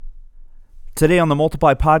Today on the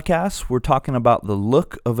Multiply Podcast, we're talking about the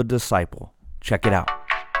look of a disciple. Check it out.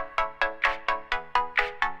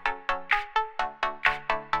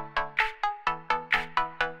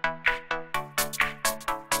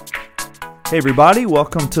 Hey everybody,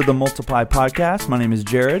 welcome to the Multiply Podcast. My name is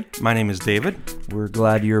Jared. My name is David. We're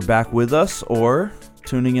glad you're back with us or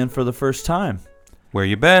tuning in for the first time. Where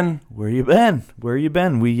you been? Where you been?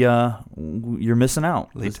 You're missing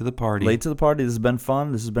out. Late to the party. Late to the party. This has been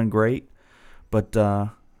fun. This has been great. But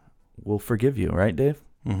we'll forgive you, right, Dave?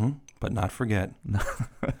 Mm-hmm. But not forget.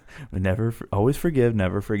 We always forgive,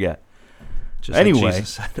 never forget. Just anyway, like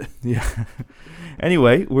Jesus said it. Yeah.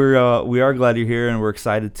 Anyway, we are glad you're here, and we're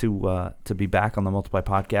excited to be back on the Multiply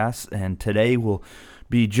Podcast. And today will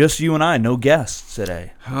be just you and I, no guests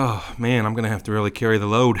today. Oh man, I'm gonna have to really carry the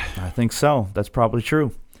load. I think so. That's probably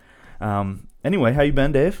true. Anyway, how you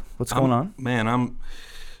been, Dave? What's going on? Man,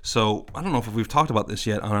 So I don't know if we've talked about this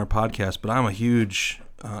yet on our podcast, but I'm a huge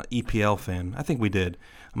EPL fan. I think we did.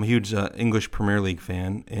 I'm a huge English Premier League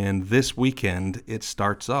fan, and this weekend it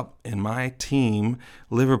starts up, and my team,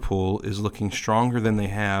 Liverpool, is looking stronger than they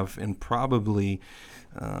have in probably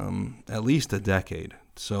at least a decade.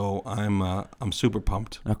 So I'm super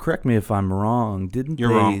pumped. Now, correct me if I'm wrong. Didn't You're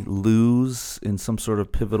they wrong. lose in some sort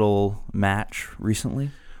of pivotal match recently?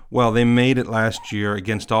 Well, they made it last year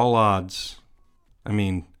against all odds.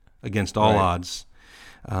 Against all odds.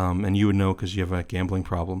 And you would know because you have a gambling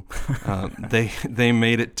problem. They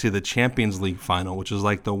made it to the Champions League final, which is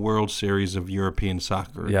like the World Series of European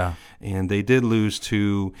soccer. Yeah. And they did lose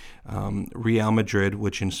to Real Madrid,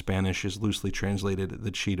 which in Spanish is loosely translated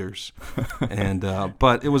the cheaters.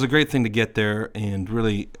 But it was a great thing to get there and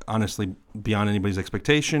really, honestly, beyond anybody's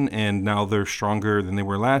expectation. And now they're stronger than they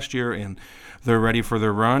were last year, and they're ready for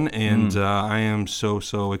their run. And I am so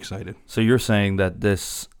excited. So you're saying that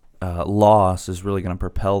this loss is really going to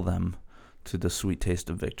propel them to the sweet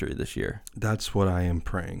taste of victory this year. That's what I am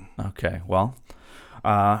praying. Okay, well,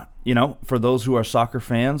 for those who are soccer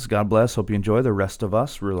fans, God bless. Hope you enjoy. The rest of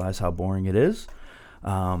us realize how boring it is,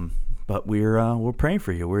 but we're praying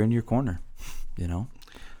for you. We're in your corner.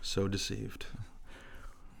 So deceived.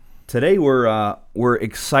 Today we're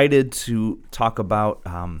excited to talk about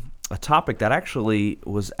a topic that actually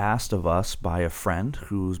was asked of us by a friend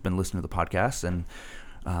who's been listening to the podcast, and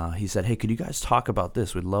he said, "Hey, could you guys talk about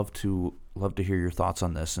this? We'd love to hear your thoughts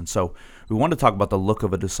on this." And so we want to talk about the look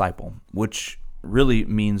of a disciple, which really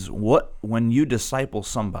means when you disciple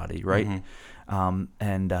somebody, right? Mm-hmm.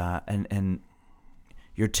 And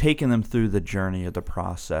you're taking them through the journey of the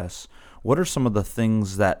process. What are some of the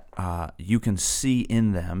things that you can see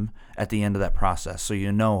in them at the end of that process? So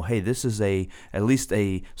hey, this is at least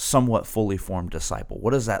a somewhat fully formed disciple.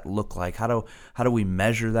 What does that look like? How do we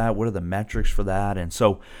measure that? What are the metrics for that? And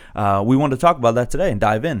so we want to talk about that today and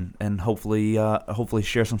dive in and hopefully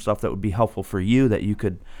share some stuff that would be helpful for you that you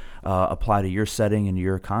could apply to your setting and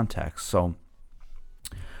your context. So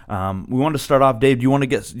we want to start off, Dave. Do you want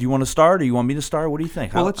to start, or you want me to start? What do you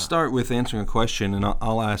think? Well, let's start with answering a question, and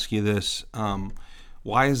I'll ask you this: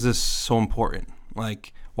 why is this so important?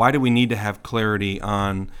 Like, why do we need to have clarity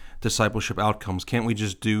on discipleship outcomes? Can't we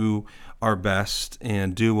just do our best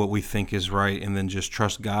and do what we think is right, and then just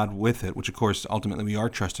trust God with it? Which, of course, ultimately we are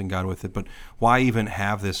trusting God with it. But why even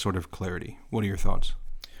have this sort of clarity? What are your thoughts?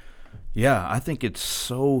 Yeah, I think it's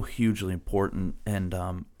so hugely important, and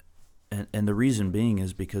the reason being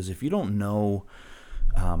is because if you don't know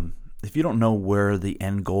where the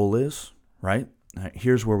end goal is, right?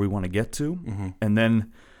 Here's where we want to get to, mm-hmm. and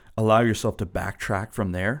then allow yourself to backtrack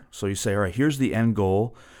from there. So you say, all right, here's the end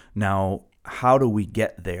goal. Now, how do we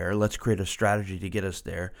get there? Let's create a strategy to get us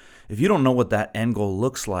there. If you don't know what that end goal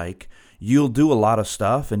looks like, you'll do a lot of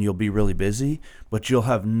stuff and you'll be really busy, but you'll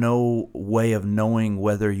have no way of knowing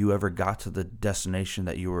whether you ever got to the destination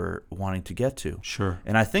that you were wanting to get to. Sure.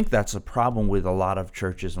 And I think that's a problem with a lot of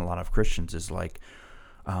churches and a lot of Christians is like,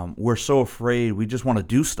 we're so afraid. We just want to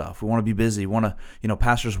do stuff. We want to be busy.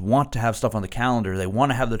 Pastors want to have stuff on the calendar. They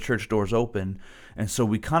want to have the church doors open. And so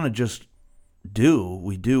we kind of just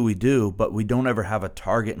we do, but we don't ever have a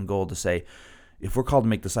target and goal to say, if we're called to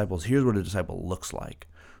make disciples, here's what a disciple looks like.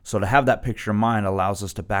 So to have that picture in mind allows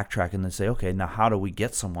us to backtrack and then say, okay, now how do we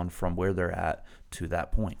get someone from where they're at to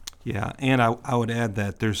that point? Yeah, and I would add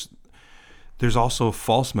that there's also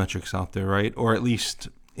false metrics out there, right? Or at least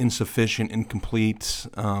insufficient, incomplete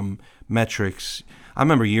metrics. I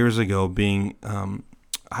remember years ago being,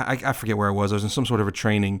 I forget where I was in some sort of a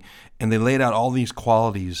training, and they laid out all these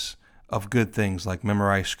qualities of good things like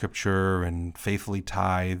memorize scripture and faithfully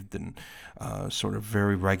tithed and sort of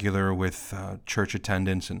very regular with church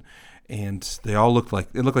attendance. and they all looked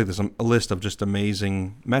like this a list of just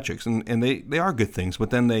amazing metrics, and they are good things. But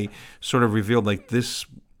then they sort of revealed like this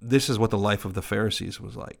is what the life of the Pharisees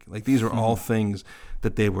was like. Like these are all things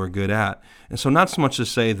that they were good at, and so not so much to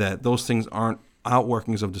say that those things aren't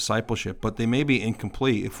outworkings of discipleship, but they may be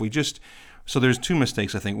incomplete if we just. So there's two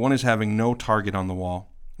mistakes I think. One is having no target on the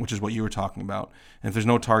wall, which is what you were talking about. And if there's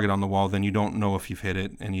no target on the wall, then you don't know if you've hit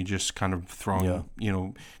it, and you just kind of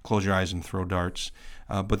close your eyes and throw darts.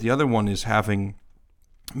 But the other one is having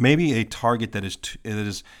maybe a target that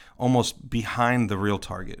is almost behind the real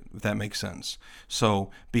target, if that makes sense. So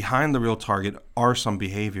behind the real target are some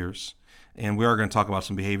behaviors, and we are going to talk about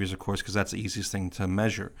some behaviors, of course, because that's the easiest thing to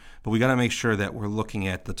measure. But we got to make sure that we're looking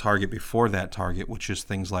at the target before that target, which is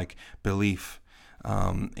things like belief,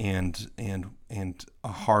 and a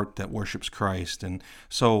heart that worships Christ. And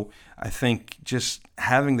so I think just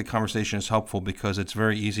having the conversation is helpful because it's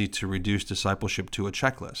very easy to reduce discipleship to a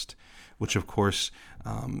checklist, which of course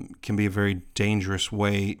can be a very dangerous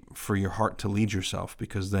way for your heart to lead yourself,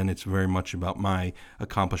 because then it's very much about my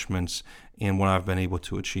accomplishments and what I've been able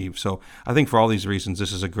to achieve. So I think for all these reasons,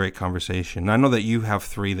 this is a great conversation. And I know that you have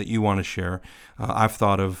three that you want to share. I've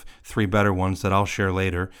thought of three better ones that I'll share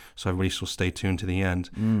later, so everybody will stay tuned to the end.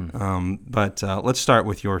 But let's start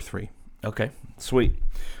with your three. Okay, sweet.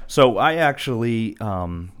 So I actually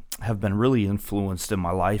have been really influenced in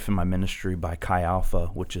my life and my ministry by Chi Alpha,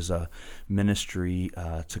 which is a ministry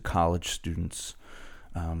to college students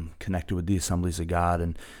connected with the Assemblies of God,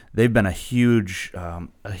 and they've been a huge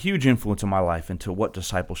influence in my life into what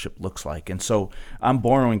discipleship looks like. And so I'm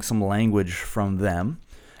borrowing some language from them,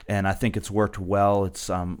 and I think it's worked well.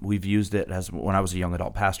 It's we've used it as when I was a young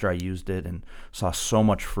adult pastor. I used it and saw so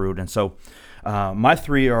much fruit. And so my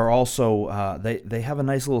three are also they have a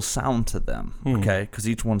nice little sound to them, okay? Because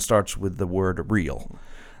each one starts with the word real.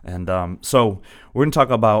 And so we're going to talk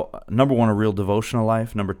about, number one, a real devotional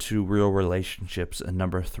life, number two, real relationships, and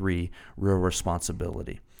number three, real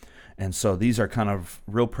responsibility. And so these are kind of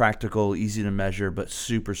real practical, easy to measure, but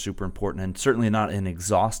super, super important, and certainly not an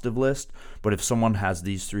exhaustive list. But if someone has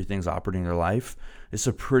these three things operating in their life, it's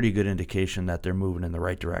a pretty good indication that they're moving in the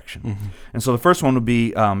right direction. And so the first one would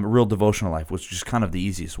be real devotional life, which is kind of the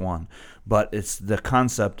easiest one. But it's the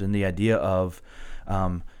concept and the idea of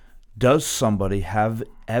does somebody have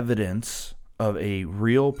evidence of a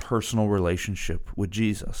real personal relationship with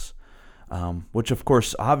Jesus? Which, of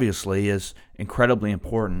course, obviously is incredibly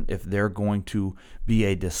important if they're going to be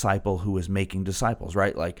a disciple who is making disciples,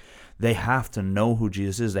 right? Like, they have to know who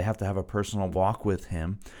Jesus is. They have to have a personal walk with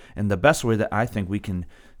him. And the best way that I think we can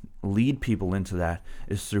lead people into that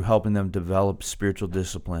is through helping them develop spiritual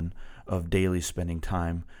discipline of daily spending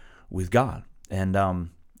time with God. And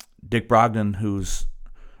Dick Brogden, who's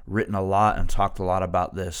written a lot and talked a lot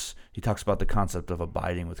about this, he talks about the concept of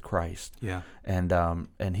abiding with Christ. Yeah.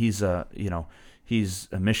 And he's a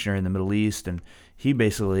missionary in the Middle East, and he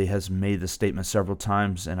basically has made this statement several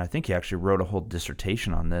times, and I think he actually wrote a whole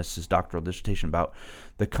dissertation on this, his doctoral dissertation, about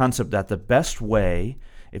the concept that the best way,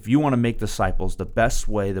 if you want to make disciples, the best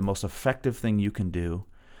way, the most effective thing you can do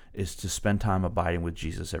is to spend time abiding with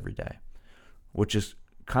Jesus every day, which is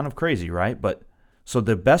kind of crazy, right? But so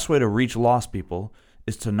the best way to reach lost people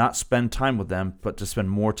is to not spend time with them, but to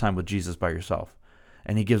spend more time with Jesus by yourself.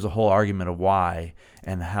 And he gives a whole argument of why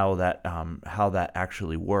and how that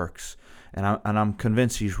actually works. And I'm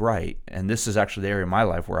convinced he's right. And this is actually the area of my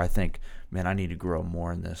life where I think, man, I need to grow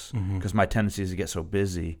more in this, because my tendency is to get so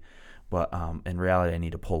busy, but in reality, I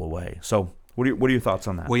need to pull away. So what are your thoughts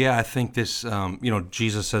on that? Well, yeah, I think this,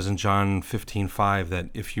 Jesus says in John 15:5 that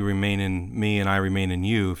if you remain in me and I remain in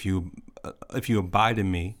you, if you abide in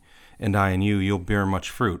me and I in you, you'll bear much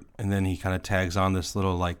fruit. And then he kind of tags on this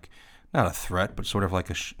little, like, not a threat, but sort of like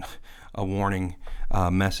a warning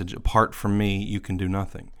message. Apart from me, you can do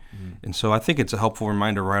nothing. And so I think it's a helpful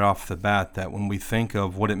reminder right off the bat that when we think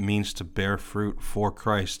of what it means to bear fruit for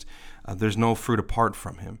Christ, there's no fruit apart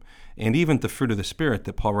from him. And even the fruit of the Spirit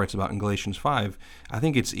that Paul writes about in Galatians 5, I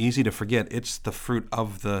think it's easy to forget it's the fruit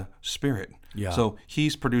of the Spirit. Yeah. So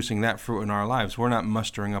he's producing that fruit in our lives. We're not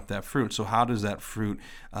mustering up that fruit. So how does that fruit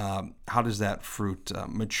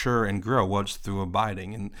mature and grow? Well, it's through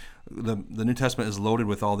abiding. And the New Testament is loaded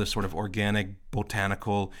with all this sort of organic,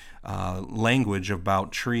 botanical language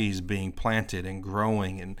about trees being planted and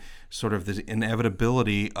growing, and sort of the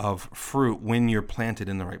inevitability of fruit when you're planted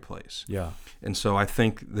in the right place. Yeah. And so I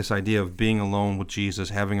think this idea of being alone with Jesus,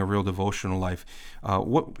 having a real devotional life,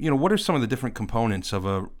 what are some of the different components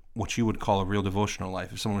of what you would call a real devotional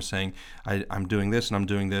life? If someone was saying, I'm doing this and I'm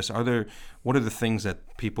doing this, what are the things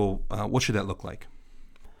that people, what should that look like?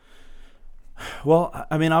 Well,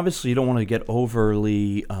 I mean, obviously, you don't want to get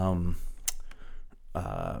overly,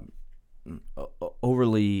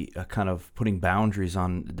 kind of putting boundaries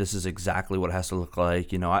on. This is exactly what it has to look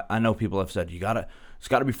like. I know people have said it's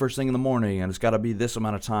got to be first thing in the morning, and it's got to be this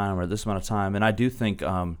amount of time or this amount of time. And I do think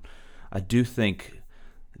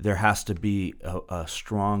there has to be a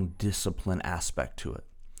strong discipline aspect to it.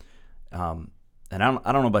 And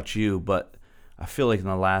I don't know about you, but I feel like in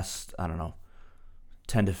the last, I don't know,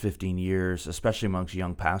 10 to 15 years, especially amongst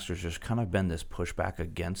young pastors, there's kind of been this pushback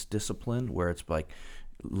against discipline where it's like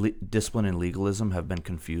discipline and legalism have been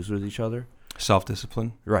confused with each other.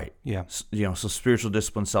 Self-discipline. Right. Yeah. So spiritual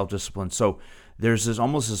discipline, self-discipline. So there's this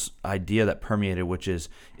idea that permeated, which is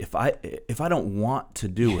if I don't want to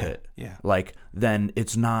do it, like then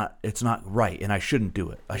it's not right, and I shouldn't do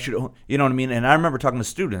it. I should, you know what I mean? And I remember talking to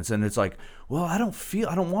students, and it's like, well, I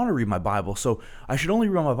don't want to read my Bible, so I should only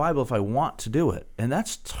read my Bible if I want to do it, and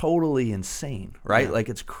that's totally insane, right? Like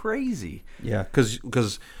it's crazy. Yeah,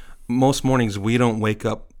 because most mornings we don't wake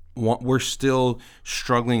up. We're still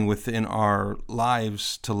struggling within our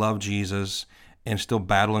lives to love Jesus and still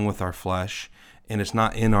battling with our flesh. And it's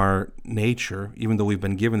not in our nature, even though we've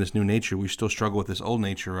been given this new nature, we still struggle with this old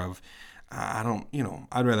nature of,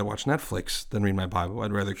 I'd rather watch Netflix than read my Bible.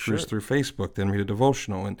 I'd rather cruise through Facebook than read a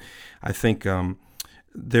devotional. And I think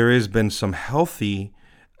there has been some healthy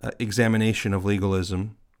examination of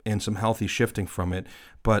legalism and some healthy shifting from it.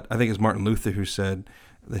 But I think it's Martin Luther who said,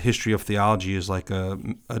 the history of theology is like a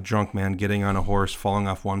drunk man getting on a horse, falling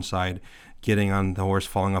off one side, getting on the horse,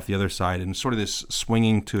 falling off the other side, and sort of this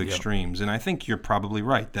swinging to extremes. And I think you're probably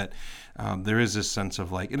right that there is this sense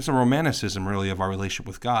of like, it's a romanticism really of our relationship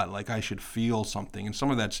with God. Like I should feel something. And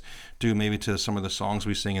some of that's due maybe to some of the songs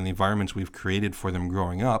we sing and the environments we've created for them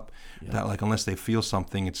growing up, that like unless they feel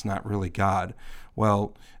something, it's not really God.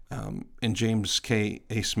 Well, in James K.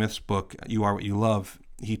 A. Smith's book, You Are What You Love,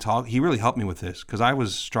 he really helped me with this because I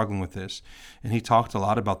was struggling with this, and he talked a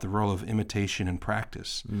lot about the role of imitation and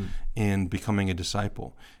practice in becoming a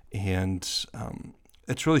disciple, and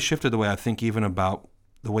it's really shifted the way I think even about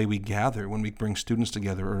the way we gather when we bring students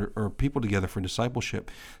together or people together for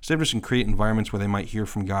discipleship. Instead of just create environments where they might hear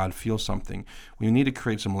from God, feel something, we need to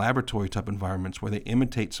create some laboratory type environments where they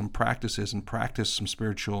imitate some practices and practice some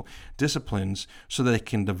spiritual disciplines so that they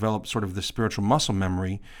can develop sort of the spiritual muscle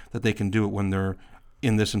memory that they can do it when they're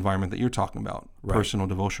in this environment that you're talking about, personal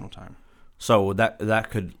devotional time. So that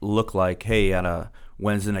could look like, hey, at a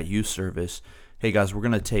Wednesday night youth service, hey guys, we're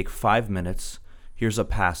going to take 5 minutes. Here's a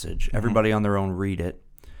passage. Everybody on their own read it.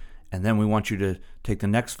 And then we want you to take the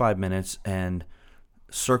next 5 minutes and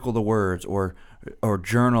circle the words or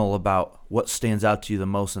journal about what stands out to you the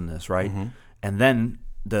most in this, right? And then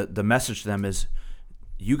the message to them is,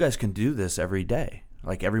 you guys can do this every day.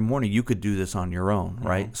 Like every morning, you could do this on your own,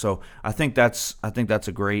 right? So I think that's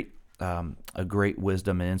a great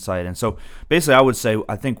wisdom and insight. And so basically, I would say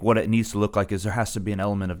I think what it needs to look like is there has to be an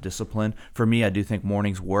element of discipline. For me, I do think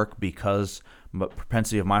mornings work because the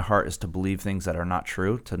propensity of my heart is to believe things that are not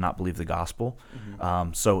true, to not believe the gospel.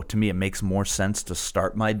 So to me, it makes more sense to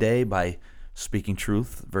start my day by speaking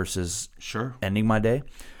truth versus ending my day.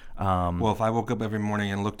 Well, if I woke up every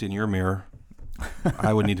morning and looked in your mirror,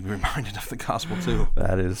 I would need to be reminded of the gospel too.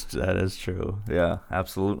 That is true. Yeah,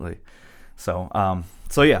 absolutely. So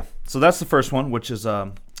that's the first one, which is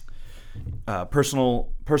personal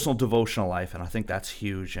devotional life, and I think that's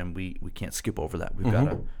huge, and we can't skip over that. We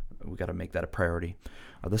got to make that a priority.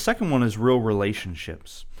 The second one is real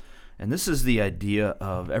relationships, and this is the idea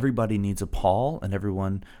of everybody needs a Paul and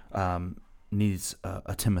everyone needs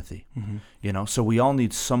a Timothy. So we all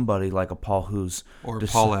need somebody like a Paul who's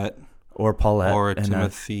Paulette. Or Paulette. Or a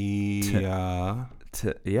Timothy.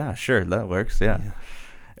 Yeah, sure, that works, yeah.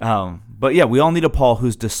 But yeah, we all need a Paul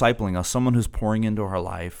who's discipling us, someone who's pouring into our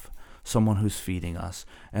life, someone who's feeding us.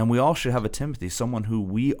 And we all should have a Timothy, someone who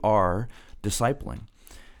we are discipling.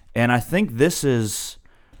 And I think this is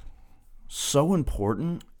so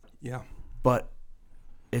important. Yeah. But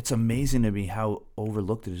it's amazing to me how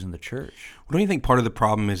overlooked it is in the church. Well, don't you think part of the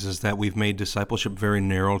problem is that we've made discipleship very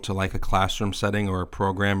narrow to like a classroom setting or a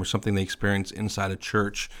program or something they experience inside a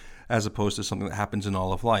church as opposed to something that happens in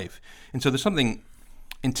all of life? And so there's something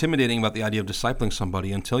intimidating about the idea of discipling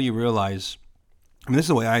somebody until you realize, this is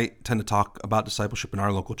the way I tend to talk about discipleship in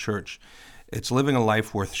our local church. It's living a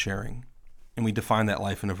life worth sharing. And we define that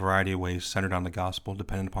life in a variety of ways centered on the gospel,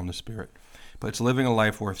 dependent upon the Spirit. But it's living a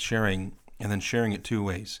life worth sharing and then sharing it two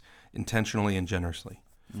ways, intentionally and generously.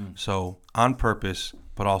 So on purpose,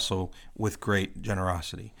 but also with great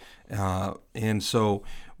generosity. And so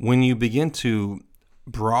when you begin to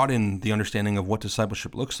broaden the understanding of what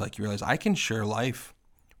discipleship looks like, you realize I can share life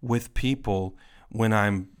with people when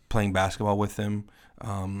I'm playing basketball with them,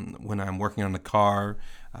 when I'm working on the car,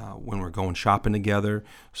 when we're going shopping together.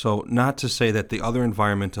 So not to say that the other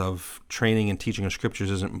environment of training and teaching of scriptures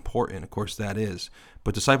isn't important. Of course, that is.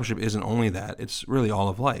 But discipleship isn't only that. It's really all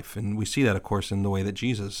of life. And we see that, of course, in the way that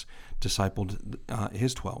Jesus discipled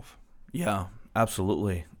his 12. Yeah,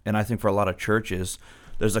 absolutely. And I think for a lot of churches,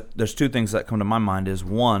 there's two things that come to my mind. Is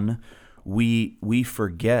one, we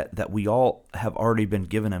forget that we all have already been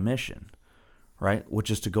given a mission, right? Which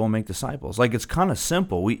is to go and make disciples. Like, it's kind of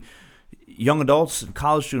simple. Young adults and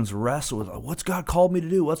college students wrestle with, what's God called me to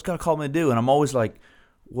do? What's God called me to do? And I'm always like,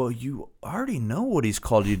 well, you already know what he's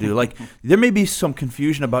called you to do. Like, there may be some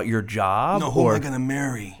confusion about your job. No, who am I going to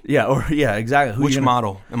marry? Yeah, exactly. Which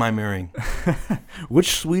model am I marrying?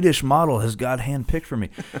 Which Swedish model has God handpicked for me?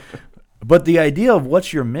 But the idea of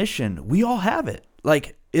what's your mission, we all have it.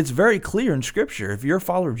 Like, it's very clear in Scripture. If you're a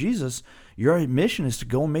follower of Jesus, your mission is to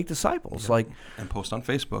go and make disciples. Yep. And post on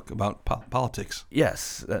Facebook about politics.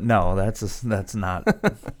 Yes. No, that's not.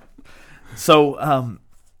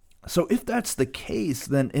 So if that's the case,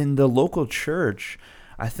 then in the local church,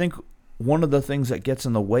 I think one of the things that gets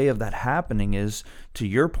in the way of that happening is, to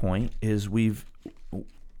your point, is we've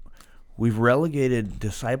relegated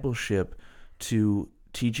discipleship to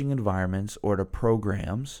teaching environments or to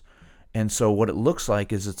programs. And so what it looks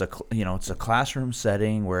like is it's a classroom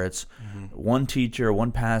setting where it's one teacher,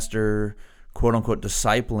 one pastor, quote unquote,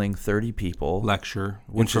 discipling 30 people. Lecture,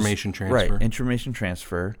 information transfer. Right, information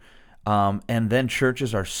transfer. And then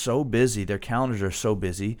churches are so busy, their calendars are so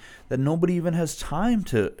busy that nobody even has time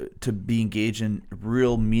to be engaged in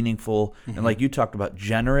real meaningful and, like you talked about,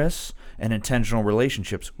 generous and intentional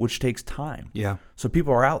relationships, which takes time. Yeah. So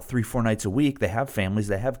people are out 3-4 nights a week. They have families,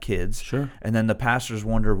 they have kids. Sure. And then the pastors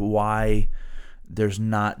wonder why there's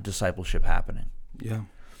not discipleship happening. Yeah.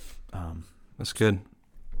 That's good.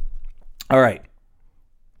 All right.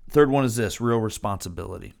 Third one is this: real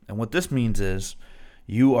responsibility. And what this means is,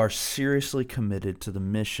 you are seriously committed to the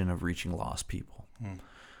mission of reaching lost people.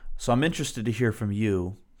 So I'm interested to hear from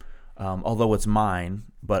you, although it's mine,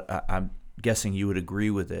 but I'm guessing you would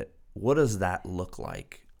agree with it. What does that look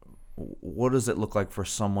like? What does it look like for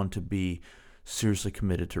someone to be seriously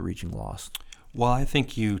committed to reaching lost? Well, I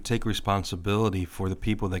think you take responsibility for the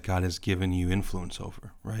people that God has given you influence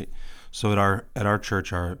over, right? So at our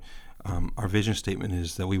church, our vision statement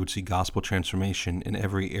is that we would see gospel transformation in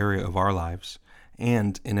every area of our lives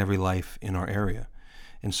and in every life in our area.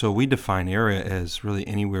 And so we define area as really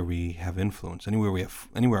anywhere we have influence, anywhere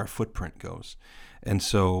our footprint goes. And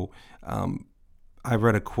so I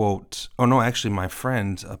read a quote. Oh no, actually, my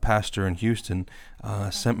friend, a pastor in Houston,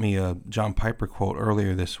 sent me a John Piper quote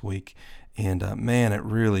earlier this week, and man, it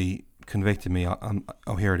really convicted me.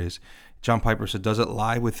 Oh, here it is. John Piper said, "Does it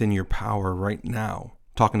lie within your power right now?"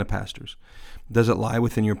 Talking to pastors. Does it lie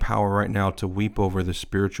within your power right now to weep over the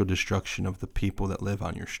spiritual destruction of the people that live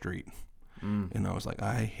on your street? And I was like,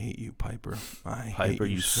 I hate you, Piper. I hate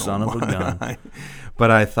you so son much. of a gun. But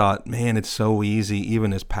I thought, man, it's so easy,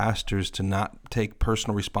 even as pastors, to not take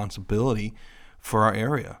personal responsibility for our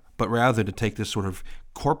area, but rather to take this sort of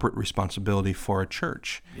corporate responsibility for a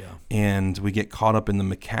church. Yeah. And we get caught up in the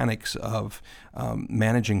mechanics of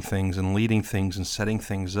managing things and leading things and setting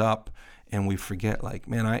things up. And we forget, like,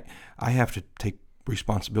 man, I have to take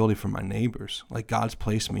responsibility for my neighbors. Like, God's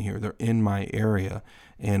placed me here. They're in my area.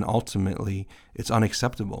 And ultimately, it's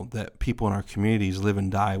unacceptable that people in our communities live and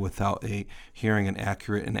die without hearing an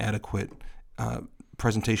accurate and adequate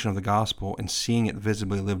presentation of the gospel and seeing it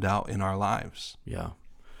visibly lived out in our lives. Yeah.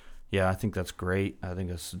 Yeah, I think that's great. I think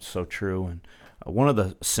that's so true. And one of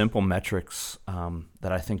the simple metrics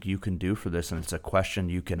that I think you can do for this, and it's a question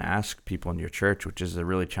you can ask people in your church, which is a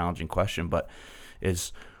really challenging question, but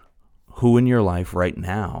is who in your life right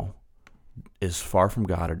now is far from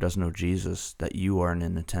God or doesn't know Jesus that you are in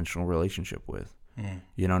an intentional relationship with?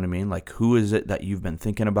 You know what I mean? Like, who is it that you've been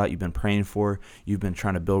thinking about, you've been praying for, you've been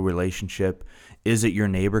trying to build relationship? Is it your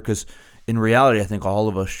neighbor? Because in reality, I think all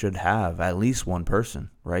of us should have at least one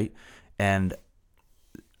person, right? And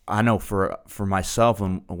I know for myself,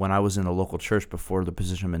 when I was in the local church before the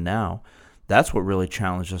position I'm in now, that's what really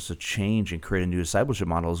challenged us to change and create a new discipleship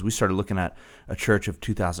model. Is we started looking at a church of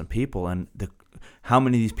 2,000 people, and how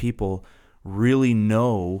many of these people really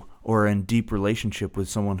know or are in deep relationship with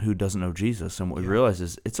someone who doesn't know Jesus. And what we realize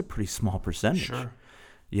is it's a pretty small percentage. Sure.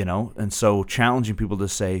 You know, and so challenging people to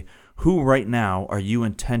say, who right now are you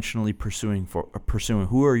intentionally pursuing?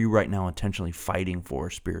 Who are you right now intentionally fighting for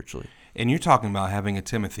spiritually? And you're talking about having a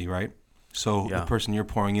Timothy, right? So Yeah. the person you're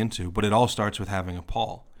pouring into, but it all starts with having a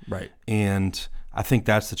Paul. Right. And I think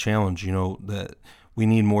that's the challenge, you know, that we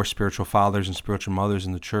need more spiritual fathers and spiritual mothers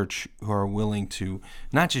in the church who are willing to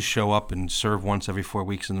not just show up and serve once every 4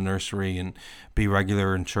 weeks in the nursery and be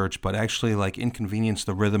regular in church, but actually like inconvenience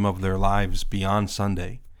the rhythm of their lives beyond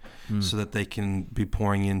Sunday so that they can be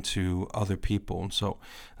pouring into other people. And so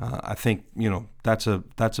I think, that's a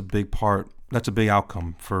big part. That's a big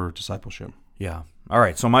outcome for discipleship. Yeah. All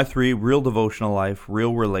right. So my 3: real devotional life,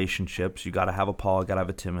 real relationships. You got to have a Paul, got to have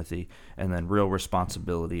a Timothy, and then real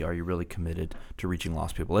responsibility. Are you really committed to reaching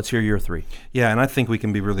lost people? Let's hear your 3. Yeah, and I think we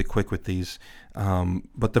can be really quick with these.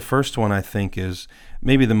 But the first one I think is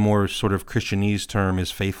maybe the more sort of Christianese term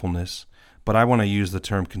is faithfulness, but I want to use the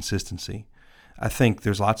term consistency. I think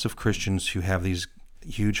there's lots of Christians who have these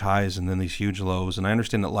huge highs and then these huge lows, and I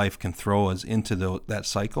understand that life can throw us into that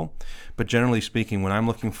cycle, but generally speaking, when I'm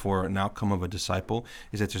looking for an outcome of a disciple,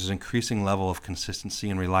 is that there's an increasing level of consistency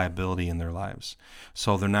and reliability in their lives.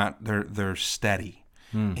 So they're steady.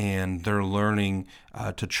 And they're learning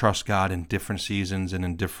to trust God in different seasons and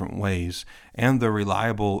in different ways, and they're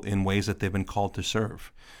reliable in ways that they've been called to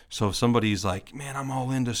serve. So if somebody's like, man, I'm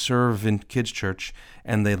all in to serve in kids' church,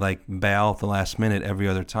 and they like bail at the last minute every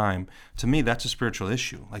other time, to me, that's a spiritual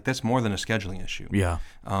issue. Like, that's more than a scheduling issue. Yeah.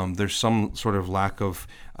 There's some sort of lack of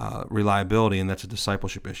reliability, and that's a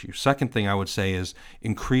discipleship issue. Second thing I would say is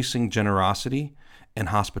increasing generosity and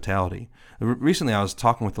hospitality. Recently, I was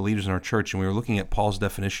talking with the leaders in our church, and we were looking at Paul's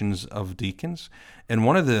definitions of deacons. And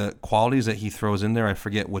one of the qualities that he throws in there, I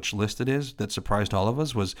forget which list it is, that surprised all of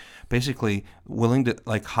us, was basically willing to,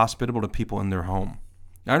 like, hospitable to people in their home.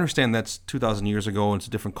 I understand that's 2,000 years ago, and it's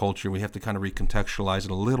a different culture. We have to kind of recontextualize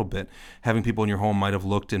it a little bit. Having people in your home might have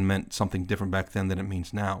looked and meant something different back then than it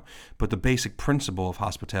means now. But the basic principle of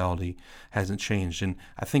hospitality hasn't changed. And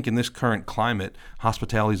I think in this current climate,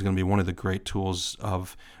 hospitality is going to be one of the great tools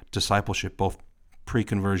of discipleship, both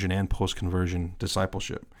pre-conversion and post-conversion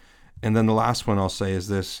discipleship. And then the last one I'll say is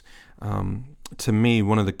this. To me,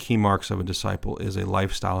 one of the key marks of a disciple is a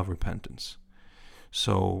lifestyle of repentance.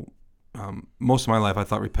 So most of my life, I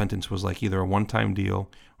thought repentance was like either a one-time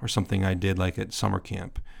deal or something I did like at summer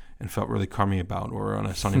camp and felt really crummy about, or on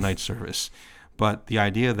a Sunday night service. But the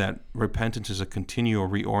idea that repentance is a continual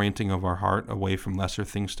reorienting of our heart away from lesser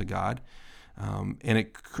things to God, and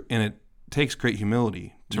it takes great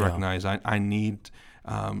humility to recognize I need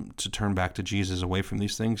to turn back to Jesus away from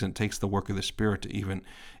these things, and it takes the work of the Spirit to even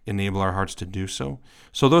enable our hearts to do so.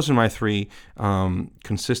 So those are my 3: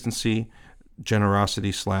 consistency,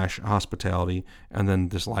 generosity / hospitality, and then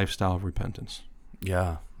this lifestyle of repentance.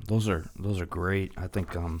 Yeah, those are great. I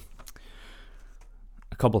think a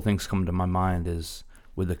couple of things come to my mind is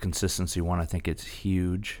with the consistency one. I think it's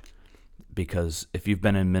huge because if you've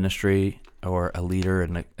been in ministry or a leader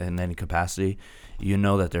in any capacity, you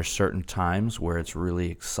know that there's certain times where it's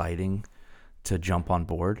really exciting to jump on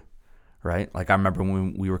board, right? Like I remember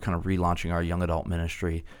when we were kind of relaunching our young adult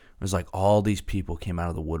ministry, it was like all these people came out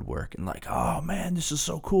of the woodwork and like, oh man, this is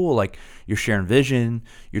so cool. Like you're sharing vision,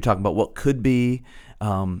 you're talking about what could be,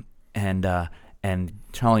 and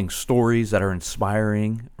telling stories that are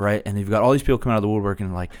inspiring, right? And you've got all these people coming out of the woodwork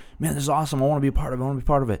and like, man, this is awesome. I want to be a part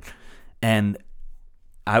of it. And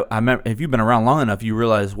I remember, if you've been around long enough, you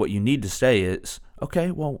realize what you need to say is,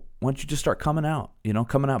 okay, well, why don't you just start coming out, being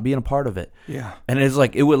a part of it. Yeah. And it's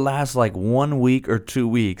like, it would last like 1 week or 2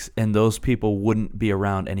 weeks and those people wouldn't be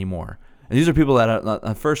around anymore. And these are people that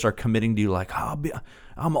at first are committing to you like,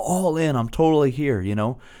 I'm all in, I'm totally here,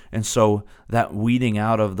 And so that weeding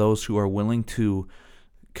out of those who are willing to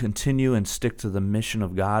continue and stick to the mission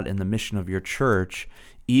of God and the mission of your church,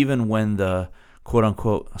 even when the quote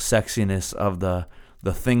unquote sexiness of the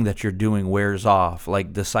thing that you're doing wears off.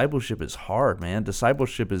 Like discipleship is hard, man.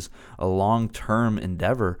 Discipleship is a long-term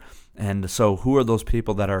endeavor. And so who are those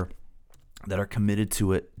people that are committed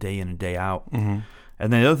to it day in and day out? Mm-hmm.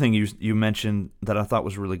 And then the other thing you mentioned that I thought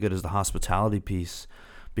was really good is the hospitality piece,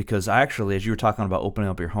 because actually, as you were talking about opening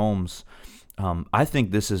up your homes, I think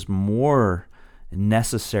this is more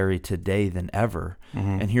necessary today than ever.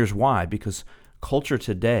 Mm-hmm. And here's why: because culture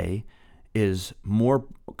today is more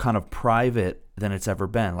kind of private than it's ever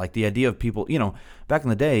been. Like the idea of people, back in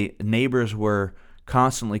the day, neighbors were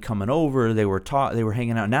constantly coming over. They were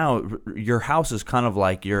hanging out. Now your house is kind of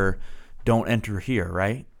like your don't enter here,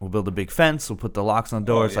 right? We'll build a big fence. We'll put the locks on the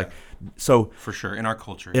door. It's like, so for sure in our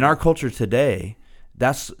culture. In our culture today,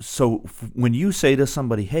 that's so. When you say to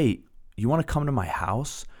somebody, "Hey, you want to come to my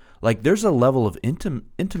house?" Like there's a level of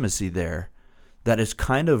intimacy there that is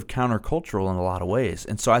kind of countercultural in a lot of ways.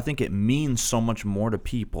 And so I think it means so much more to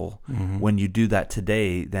people when you do that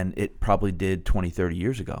today than it probably did 20, 30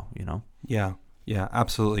 years ago, Yeah,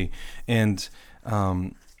 absolutely. And,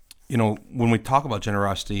 when we talk about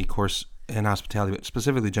generosity, of course, and hospitality, but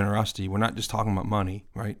specifically generosity, we're not just talking about money,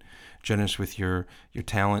 right? Generous with your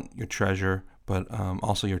talent, your treasure, but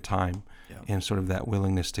also your time, and sort of that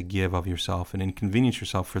willingness to give of yourself and inconvenience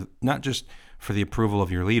yourself for not just for the approval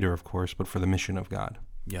of your leader, of course, but for the mission of God.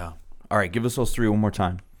 Yeah. All right, give us those three one more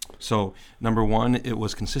time. So number one, it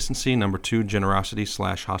was consistency. Number two, generosity /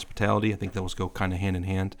 hospitality. I think those go kind of hand in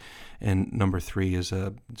hand. And number three is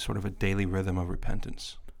a sort of a daily rhythm of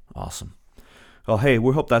repentance. Awesome. Well, hey,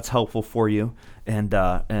 we hope that's helpful for you, and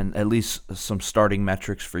at least some starting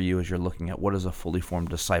metrics for you as you're looking at what does a fully formed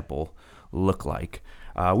disciple look like.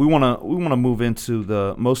 We want to move into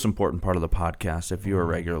the most important part of the podcast. If you're a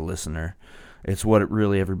regular listener, it's what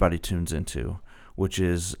really everybody tunes into, which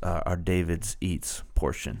is our David's Eats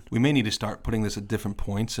portion. We may need to start putting this at different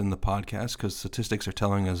points in the podcast because statistics are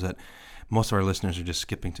telling us that most of our listeners are just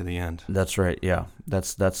skipping to the end. That's right. Yeah,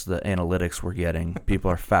 that's the analytics we're getting. People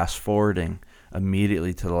are fast forwarding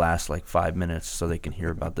immediately to the last 5 minutes so they can hear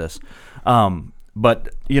about this.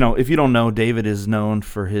 But if you don't know, David is known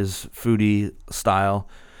for his foodie style,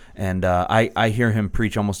 and I hear him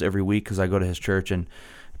preach almost every week because I go to his church, and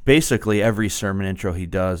basically every sermon intro he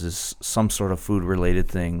does is some sort of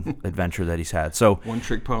food-related adventure that he's had. So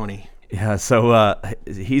one-trick pony. Yeah, so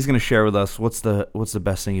he's going to share with us what's the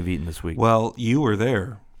best thing you've eaten this week. Well, you were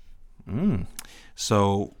there.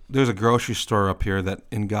 So there's a grocery store up here that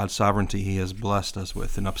in God's sovereignty he has blessed us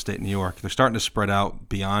with in upstate New York. They're starting to spread out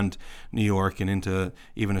beyond New York and into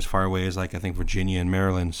even as far away as I think Virginia and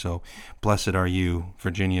Maryland. So blessed are you,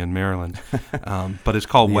 Virginia and Maryland. But it's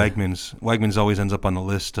called Wegmans. Wegmans always ends up on the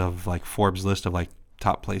list of Forbes list of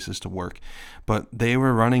top places to work. But they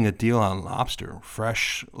were running a deal on lobster,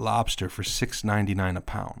 fresh lobster for $6.99 a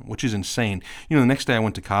pound, which is insane. The next day I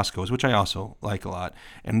went to Costco's, which I also like a lot,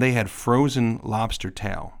 and they had frozen lobster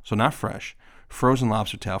tail. So not fresh, frozen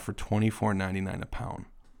lobster tail for $24.99 a pound.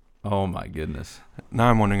 Oh my goodness. Now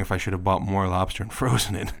I'm wondering if I should have bought more lobster and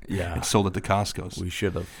frozen it and sold it to Costco's. We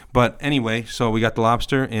should have. But anyway, so we got the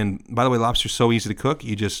lobster, and by the way, lobster's so easy to cook.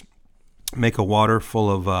 You just make a pot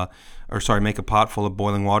full of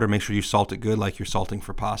boiling water. Make sure you salt it good, like you're salting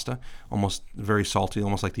for pasta. Almost very salty,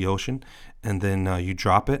 almost like the ocean. And then you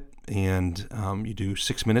drop it, and you do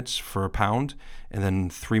 6 minutes for a pound, and then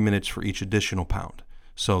 3 minutes for each additional pound.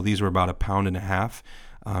 So these were about 1.5 pounds,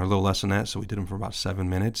 a little less than that. So we did them for about 7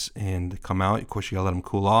 minutes, and they come out. Of course, you gotta let them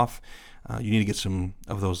cool off. You need to get some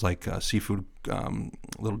of those seafood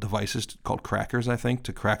little devices called crackers, I think,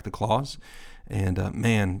 to crack the claws. And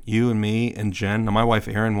man, you and me and Jen, now my wife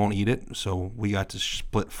Erin won't eat it, so we got to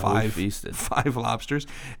split five lobsters.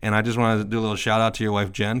 And I just wanted to do a little shout out to your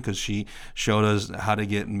wife Jen, because she showed us how to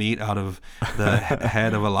get meat out of the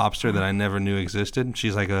head of a lobster that I never knew existed.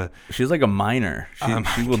 She's like a miner.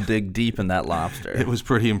 She will dig deep in that lobster. It was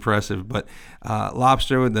pretty impressive. But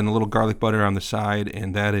lobster with then a little garlic butter on the side,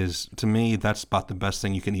 and that is, to me, that's about the best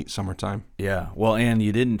thing you can eat summertime. Yeah. Well, and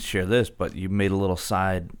you didn't share this, but you made a little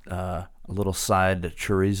side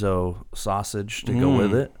chorizo sausage to go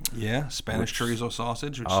with it. Yeah, Spanish chorizo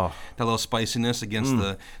sausage, which that little spiciness against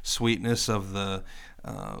the sweetness of the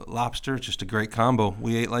lobster. Just a great combo.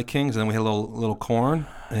 We ate like kings, and then we had a little corn,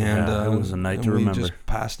 and it was a night to remember. We just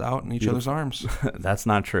passed out in each other's arms. That's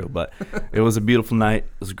not true, but it was a beautiful night.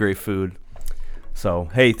 It was great food. So,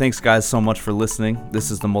 hey, thanks guys so much for listening.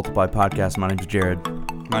 This is the Multiply Podcast. My name's Jared.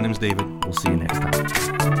 My name's David. We'll see you next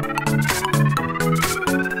time.